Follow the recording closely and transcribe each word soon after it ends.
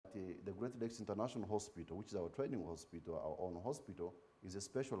Great Lakes International Hospital, which is our training hospital, our own hospital, is a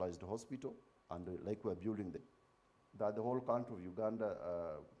specialized hospital, and like we're building that the whole country of Uganda,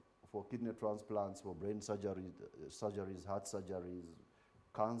 for kidney transplants, for brain surgeries, heart surgeries,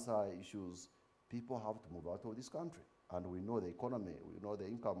 cancer issues, people have to move out of this country. And we know the economy, we know the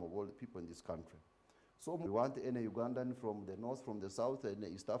income of all the people in this country. So we want any Ugandan from the north, from the south, and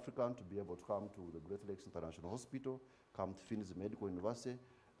East African to be able to come to the Great Lakes International Hospital, come to Finns Medical University,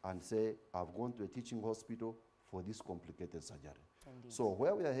 and say, I've gone to a teaching hospital for this complicated surgery. Indeed. So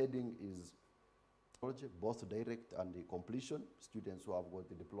where we are heading is both direct and the completion. Students who have got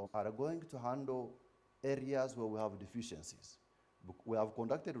the diploma are going to handle areas where we have deficiencies. We have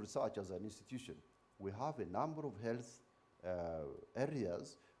conducted research as an institution. We have a number of health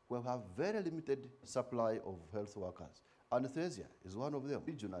areas where we have very limited supply of health workers. Anesthesia is one of them.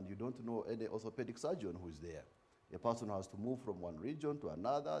 Region, and you don't know any orthopedic surgeon who is there. A person has to move from one region to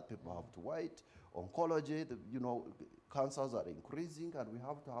another. People have to wait. Oncology, cancers are increasing, and we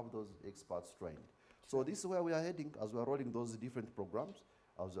have to have those experts trained. So this is where we are heading as we are rolling those different programs,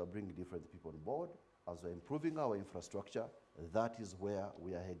 as we are bringing different people on board, as we are improving our infrastructure. That is where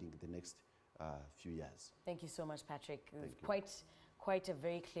we are heading the next few years. Thank you so much, Patrick. Quite a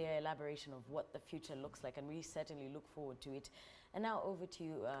very clear elaboration of what the future looks like, and we certainly look forward to it. And now over to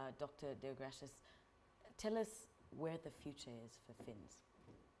you, Dr. Deogracius. Tell us where the future is for Finns.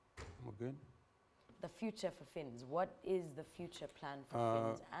 Again? The future for Finns. What is the future plan for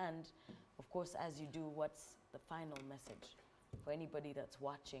Finns? And, of course, as you do, what's the final message for anybody that's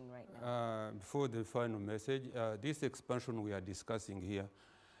watching right now? Before the final message, this expansion we are discussing here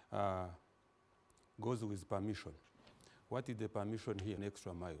goes with permission. What is the permission here? An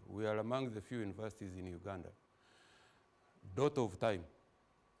extra mile. We are among the few universities in Uganda. Dot of time,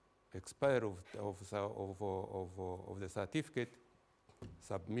 expire of the certificate,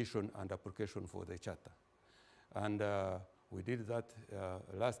 submission and application for the charter. And we did that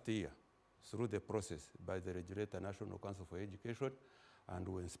last year through the process by the regulator, National Council for Education, and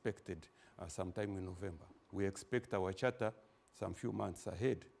we inspected sometime in November. We expect our charter some few months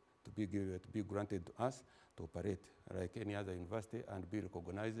ahead to be granted to us to operate like any other university and be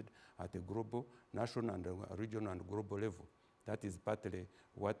recognized at a global, national, and regional and global level. That is partly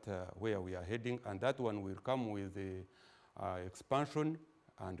where we are heading, and that one will come with the expansion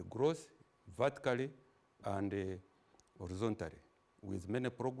and growth vertically and horizontally, with many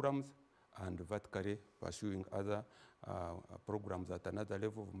programs and vertically pursuing other programs at another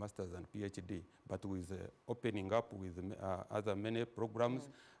level of masters and PhD, but with opening up with other many programs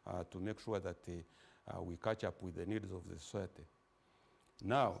to make sure that we catch up with the needs of the society.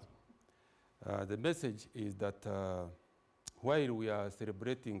 Now, the message is that while we are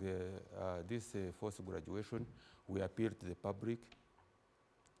celebrating this first graduation, we appeal to the public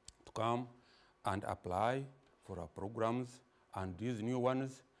to come and apply for our programs, and these new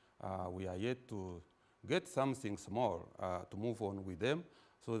ones, we are yet to get something small to move on with them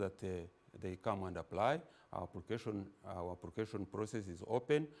so that they come and apply. Our application process is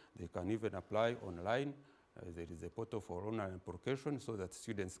open. They can even apply online. There is a portal for online application so that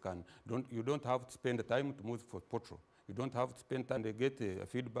students can, you don't have to spend the time to move for portal. You don't have to spend time to get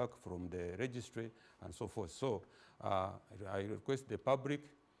feedback from the registry and so forth. So I request the public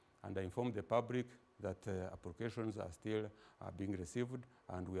and I inform the public that applications are still being received,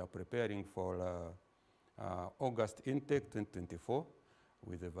 and we are preparing for August intake 2024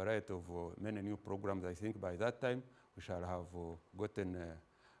 with a variety of many new programs. I think by that time we shall have gotten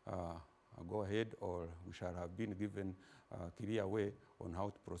a go-ahead, or we shall have been given a clear way on how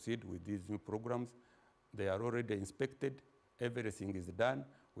to proceed with these new programs. They are already inspected. Everything is done.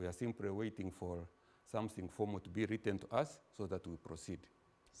 We are simply waiting for something formal to be written to us so that we proceed.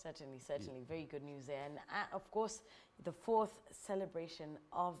 Certainly, certainly. Yeah. Very good news there. And of course, the fourth celebration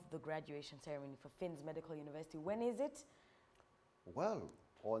of the graduation ceremony for Finns Medical University. When is it? Well,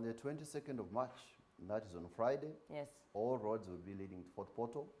 on the 22nd of March, that is on Friday. Yes. All roads will be leading to Fort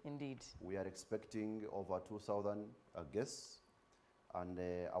Portal. Indeed. We are expecting over 2,000 guests, and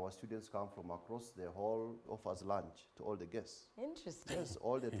our students come from across the hall, offers lunch to all the guests. Interesting. Yes,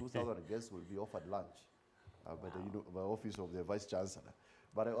 all the 2,000 guests will be offered lunch by the office of the Vice Chancellor.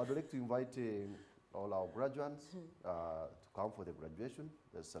 But I would like to invite all our graduates to come for the graduation.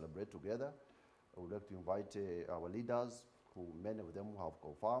 Let's celebrate together. I would like to invite our leaders, who many of them have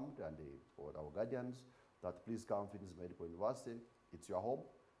confirmed, and our guardians, that please come to Finns Medical University. It's your home.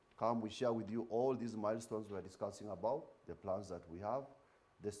 Come, we share with you all these milestones we are discussing about, the plans that we have.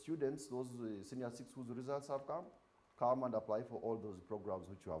 The students, those senior six whose results have come and apply for all those programs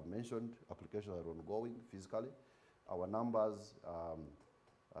which you have mentioned. Applications are ongoing physically. Our numbers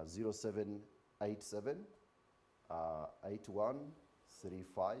 0787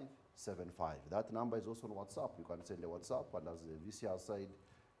 813575. That number is also on WhatsApp. You can send a WhatsApp, and as the VCR side,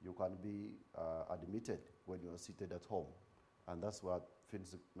 you can be admitted when you are seated at home. And that's what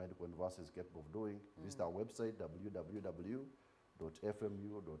Fins Medical University is capable of doing. Visit our website, www.fmu.sc.ug,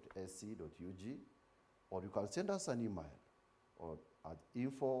 or you can send us an email or at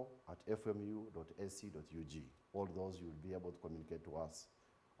info@fmu.sc.ug. All those you will be able to communicate to us.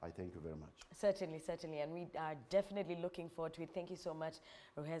 I thank you very much. Certainly, certainly, and we are definitely looking forward to it. Thank you so much,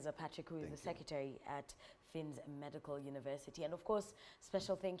 Ruheza Patrick, who is the Secretary at Fins Medical University. And of course,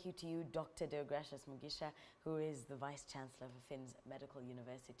 special thank you to you, Dr. Deogracius Mugisha, who is the Vice Chancellor for Fins Medical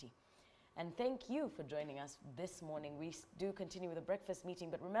University. And thank you for joining us this morning. We do continue with the breakfast meeting,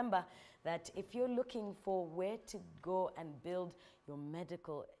 but remember that if you're looking for where to go and build your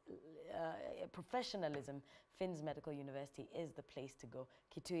medical professionalism, Fins Medical University is the place to go.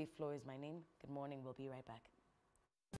 Kitui Flo is my name. Good morning. We'll be right back.